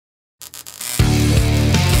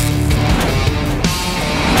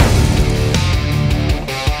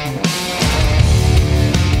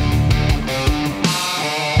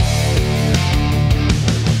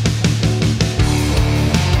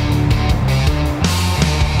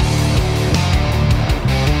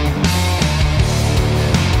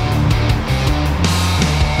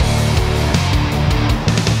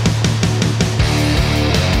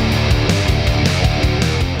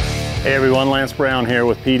everyone, Lance Brown here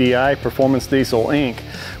with PDI Performance Diesel Inc.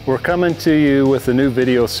 We're coming to you with a new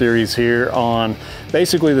video series here on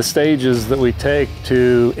basically the stages that we take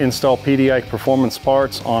to install PDI performance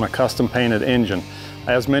parts on a custom painted engine.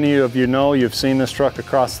 As many of you know, you've seen this truck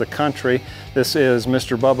across the country. This is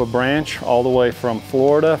Mr. Bubba Branch, all the way from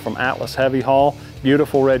Florida, from Atlas Heavy Haul,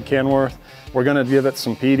 beautiful red Kenworth. We're gonna give it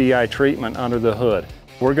some PDI treatment under the hood.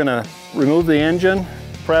 We're gonna remove the engine,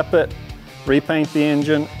 prep it, repaint the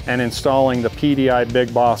engine, and installing the PDI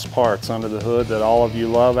Big Boss parts under the hood that all of you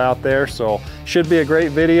love out there. So should be a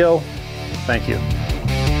great video. Thank you.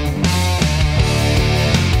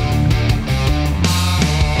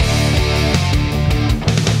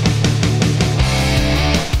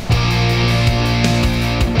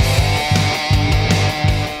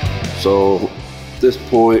 So at this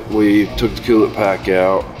point we took the coolant pack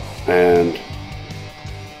out and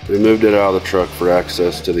removed it out of the truck for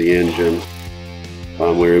access to the engine.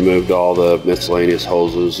 We removed all the miscellaneous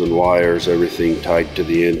hoses and wires, everything tied to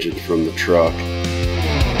the engine from the truck.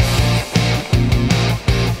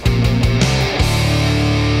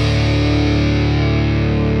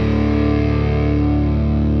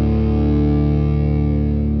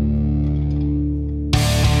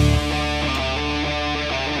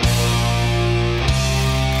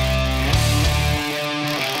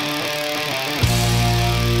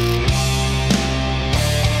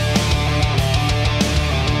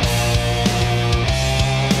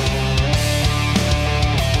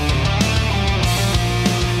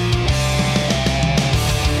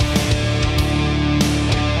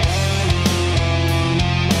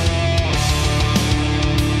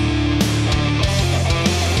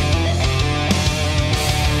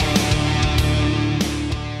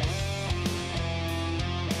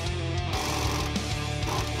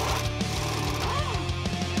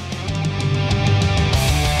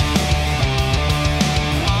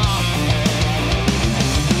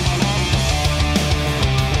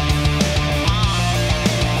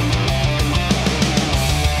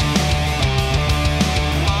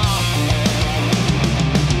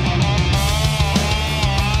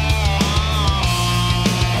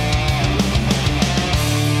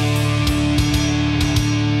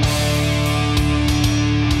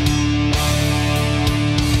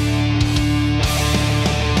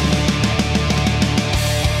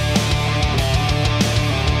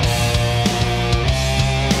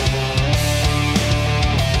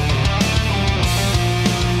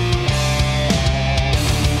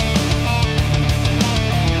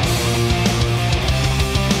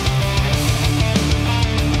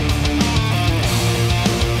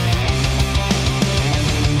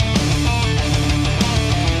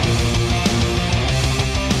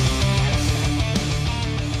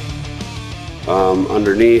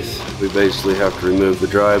 Underneath, we basically have to remove the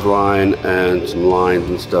drive line and some lines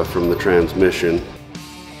and stuff from the transmission.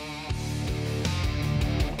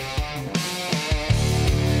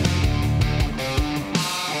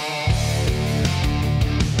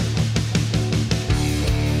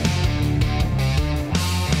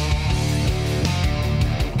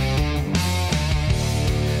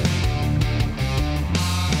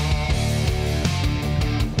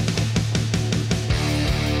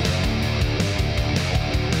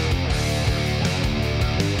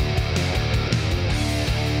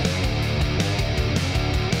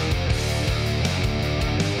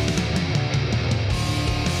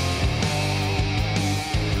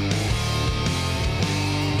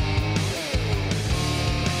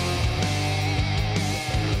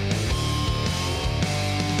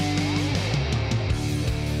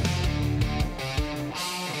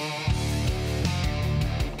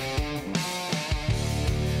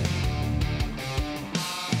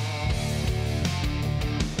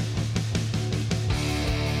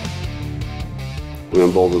 We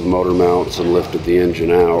unbolted the motor mounts and lifted the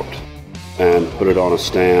engine out and put it on a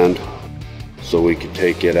stand so we could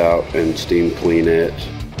take it out and steam clean it.